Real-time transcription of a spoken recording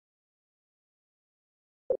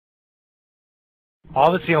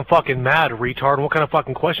Obviously, I'm fucking mad, retard. What kind of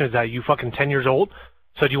fucking question is that? You fucking 10 years old?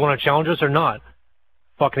 So do you want to challenge us or not?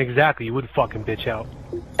 Fucking exactly. You would fucking bitch out.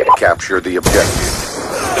 Capture the objective.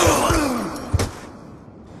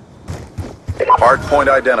 Hardpoint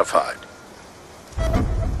identified.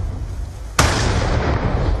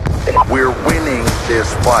 We're winning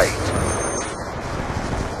this fight.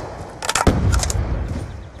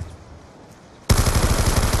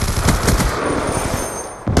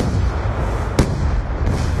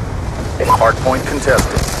 Hardpoint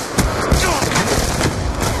contested.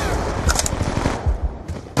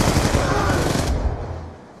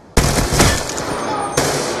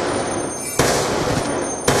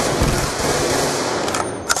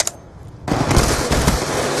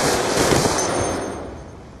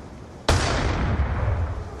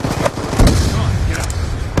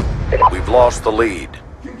 We've lost the lead.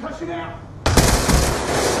 Concussion out.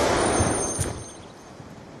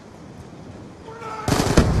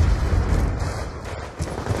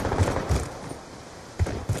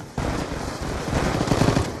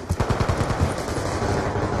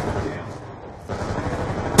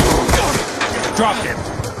 Dropped him.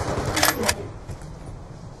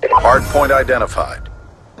 Hardpoint identified.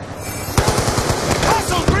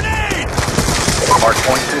 Hostile grenade!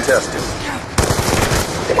 Hardpoint contested.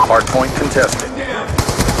 Hardpoint contested.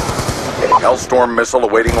 Hellstorm missile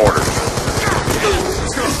awaiting orders.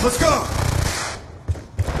 Let's go. Let's go.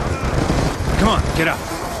 Come on, get up.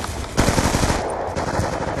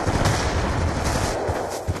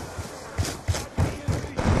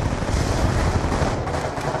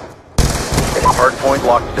 Hardpoint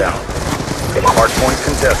locked down. Hardpoint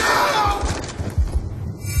contested.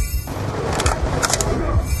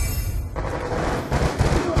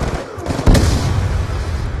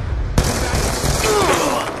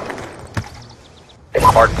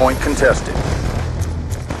 Hardpoint contested.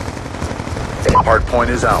 Hardpoint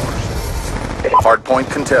is ours. Hardpoint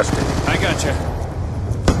contested. I gotcha.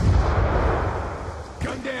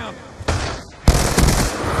 Gun down.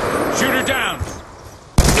 Shoot her down.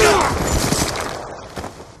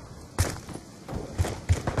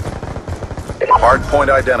 Hardpoint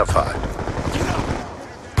identified.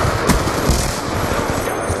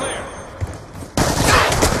 Clear.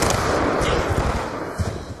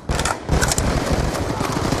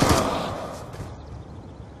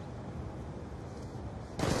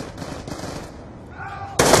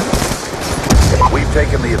 We've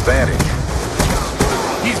taken the advantage.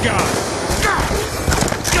 He's gone.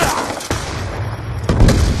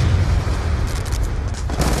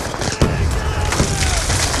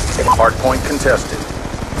 Hardpoint contested.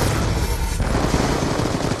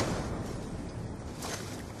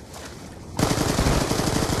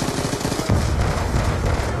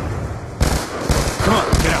 Come on,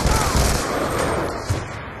 get out.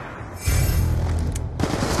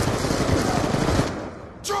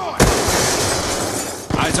 Troy.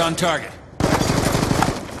 Eyes on target.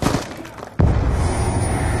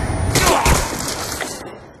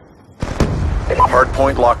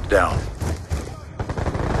 Hardpoint locked down.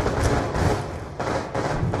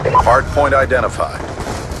 Hardpoint identified.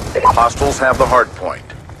 Hostiles have the hardpoint.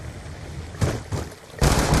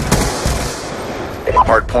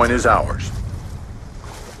 Hardpoint is ours.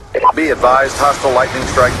 Be advised, hostile lightning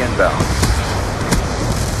strike inbound.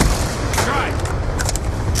 Try.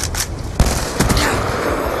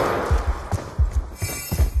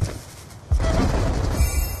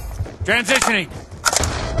 Transitioning.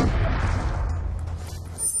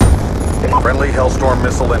 Friendly Hellstorm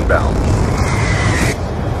missile inbound.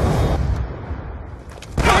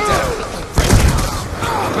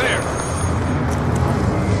 Clear.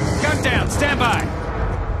 Gun down. Stand by.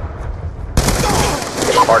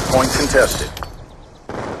 Hardpoint contested.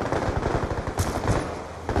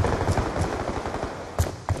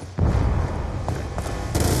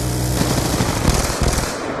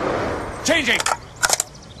 Changing.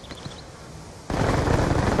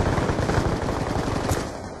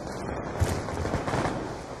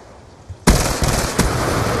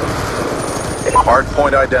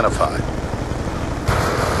 Hardpoint identified.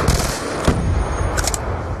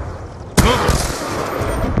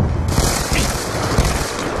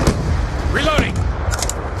 Reloading.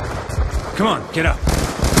 Come on, get up.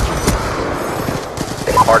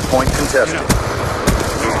 Hardpoint contested.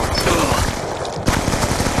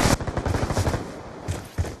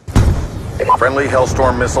 Get up. Friendly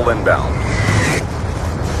Hellstorm missile inbound.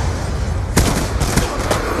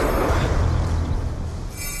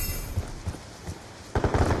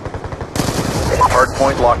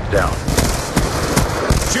 Hardpoint locked down.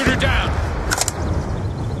 Shoot her down.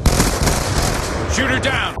 Shoot her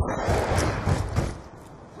down.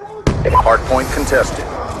 Hardpoint contested.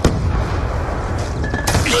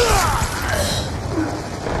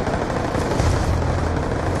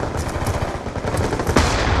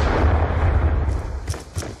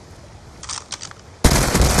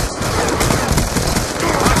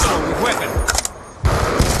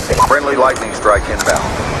 Friendly lightning strike inbound.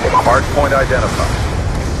 Hardpoint identified.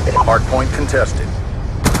 Hardpoint contested.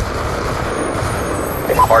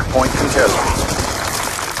 Hardpoint contested.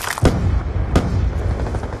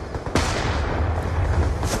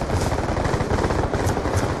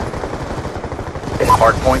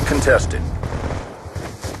 Hardpoint contested.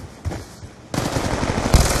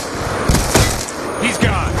 He's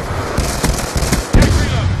gone.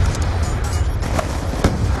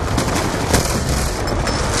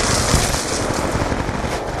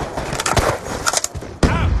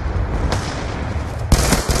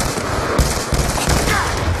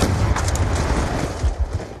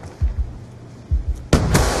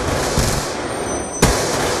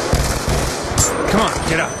 Come on,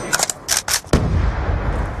 get up.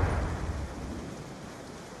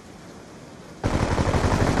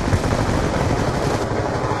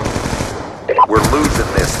 We're losing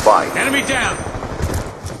this fight. Enemy down.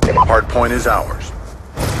 Hardpoint is ours.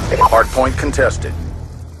 Hardpoint contested.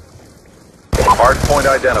 Hardpoint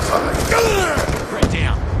identified. Right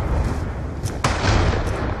down.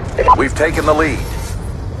 We've taken the lead.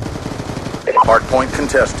 Hardpoint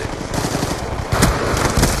contested.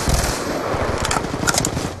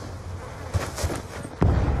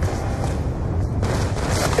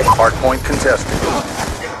 Hardpoint contested.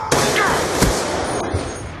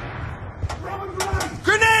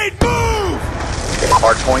 Grenade, move!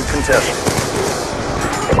 Hardpoint contested.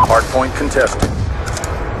 Hardpoint contested.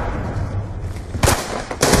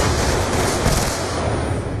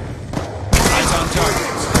 Eyes on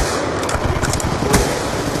targets.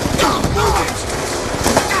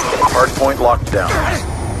 Hardpoint locked down.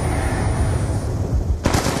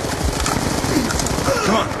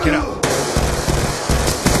 Come on, get up.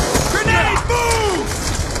 Grenade, move!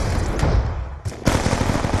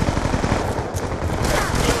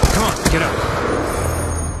 Come on, get up.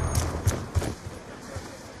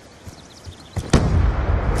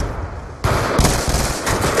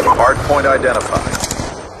 Hardpoint identified.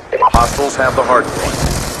 Hostiles have the hardpoint.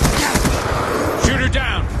 Shooter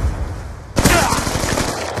down.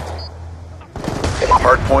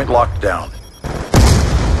 Hardpoint locked down.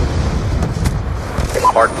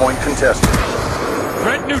 Hardpoint contested.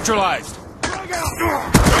 Threat neutralized.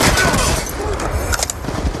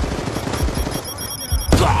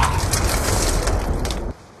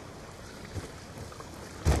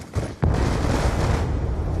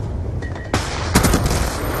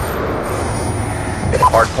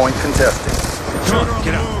 Hardpoint contested. Come on,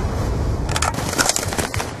 get up.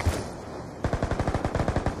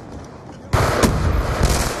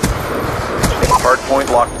 Hardpoint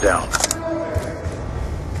locked down.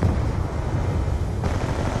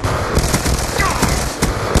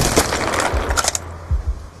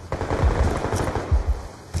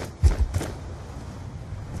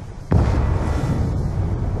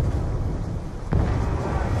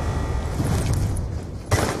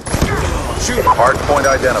 Shoot. Hardpoint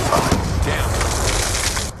identified. Down.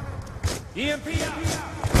 EMP out.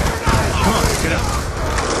 Come on, get up.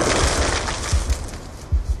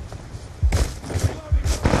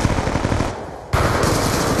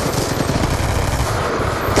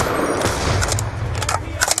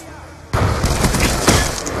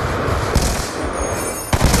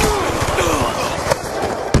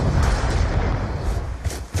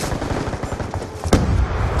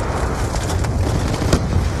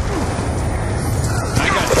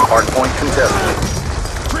 Hardpoint contested.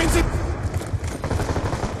 Transit!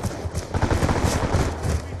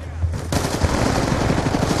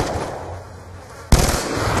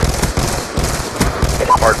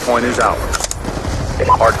 Hardpoint is ours.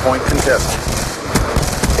 Hardpoint contested.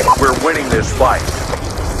 We're winning this fight.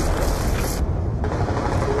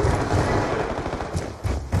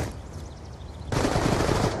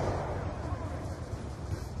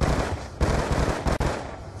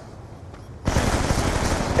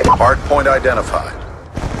 Hardpoint identified.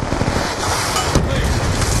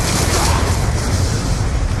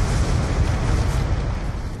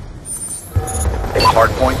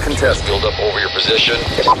 Hardpoint contested. Build up over your position.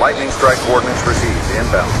 Lightning strike coordinates received.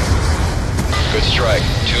 Inbound. Good strike.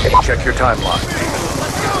 2. Check your timeline.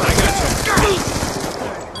 I got you.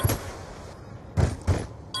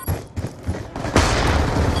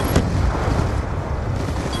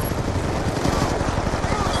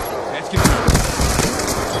 Let's get going.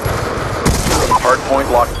 Hardpoint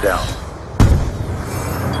locked down.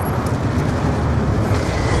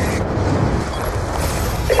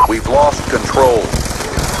 lost control.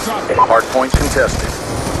 Hardpoint contested.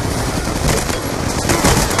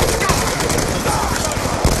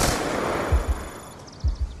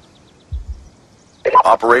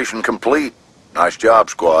 Operation complete. Nice job,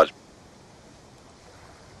 squad.